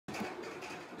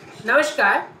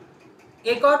नमस्कार।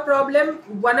 एक और प्रॉब्लम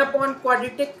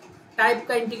 1/क्वाड्रेटिक टाइप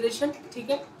का इंटीग्रेशन। ठीक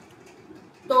है,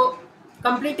 तो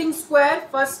completing square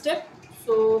first step.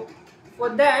 So for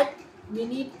that we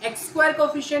need x square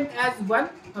coefficient as 1।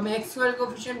 हमें एक्स स्क्वायर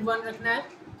कोफिशिएंट 1 रखना है,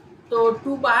 तो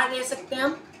 2 बाहर ले सकते हैं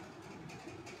हम।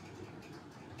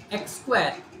 एक्स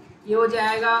स्क्वायर ये हो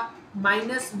जाएगा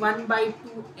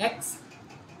 -1/2x।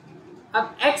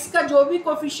 अब x का जो भी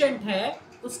कोफिशिएंट है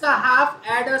उसका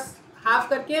हाफ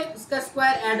करके इसका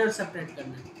स्क्वायर ऐड और सब्ट्रैक्ट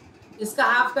करना है। इसका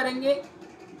हाफ करेंगे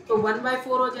तो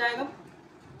 1/4 हो जाएगा।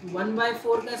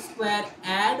 1/4 का स्क्वायर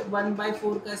ऐड,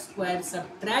 1/4 का स्क्वायर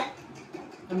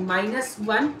सब्ट्रैक्ट और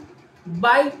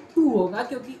 -1/2 होगा,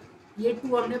 क्योंकि ये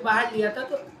 2 हमने बाहर लिया था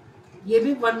तो ये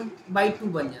भी 1/2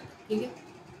 बन जाता है। ठीक है,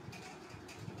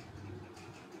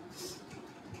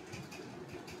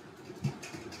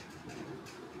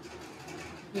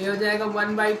 ये हो जाएगा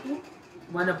 1/2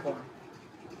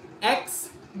 1/x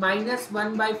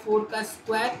 -1/4 का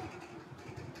स्क्वायर।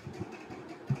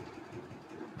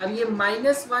 अब ये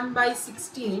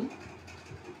 -1/16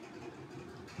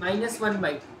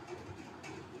 -1/2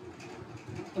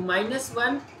 तो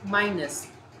 -1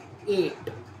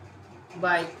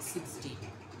 -8/16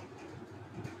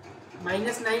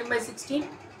 -9/16,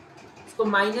 इसको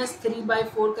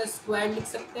 -3/4 का स्क्वायर लिख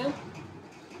सकते हैं।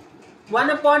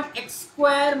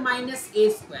 1/x² -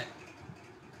 a²,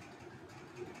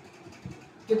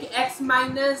 क्योंकि x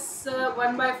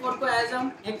 -1/4 को एज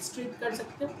हम x ट्रीट कर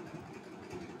सकते हैं,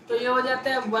 तो ये हो जाता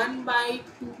है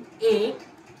 1/2a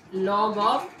log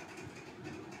of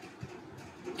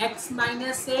x -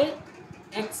 a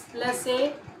x plus a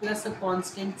plus a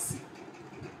constant c।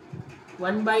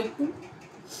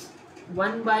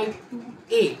 1/2a,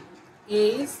 a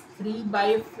is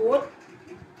 3/4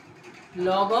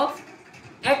 log of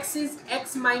x is x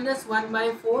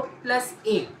 -1/4 plus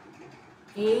a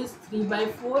is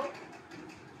 3/4,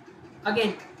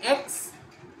 again x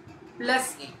plus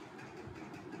a।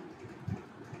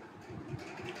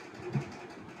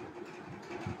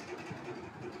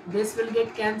 This will get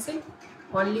cancelled,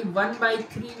 only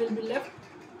 1/3 will be left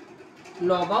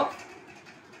log of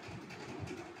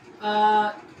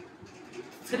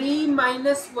 3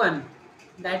 minus 1,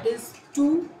 that is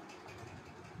 2,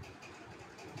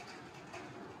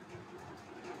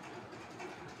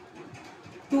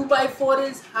 2/4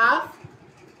 is half,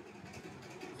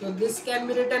 so this can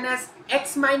be written as x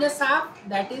minus half,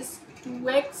 that is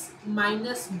 2x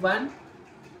minus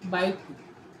 1/2।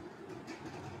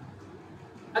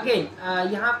 Again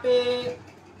यहाँ पे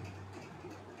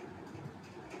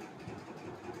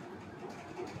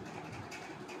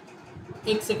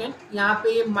एक second, यहाँ पे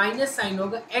ये minus sign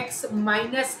होगा, x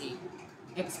minus ए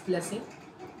x plus ए,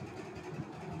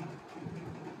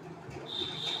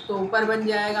 तो ऊपर बन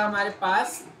जाएगा हमारे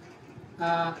पास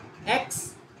x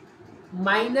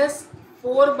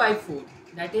 -4/4,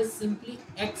 that is simply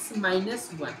x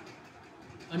 -1,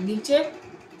 और नीचे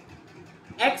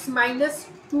x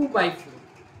 -2/4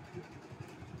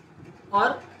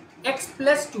 और x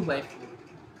plus 2/4,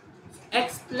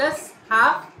 x plus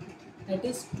half, that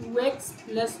is 2x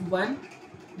plus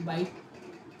 1/2,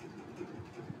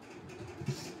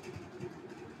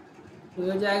 तो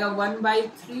हो जाएगा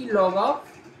 1/3 log of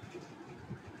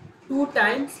 2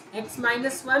 times x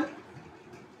 -1।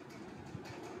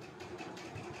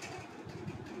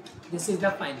 This is the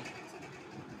final.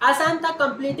 आसान था,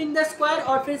 कंप्लीटिंग द स्क्वायर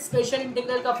और फिर स्पेशल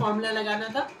इंटीग्रल का फॉर्मूला लगाना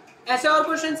था। ऐसे और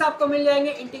क्वेश्चंस आपको मिल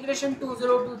जाएंगे इंटीग्रेशन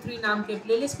 2023 नाम के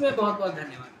प्लेलिस्ट में। बहुत बहुत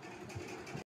धन्यवाद।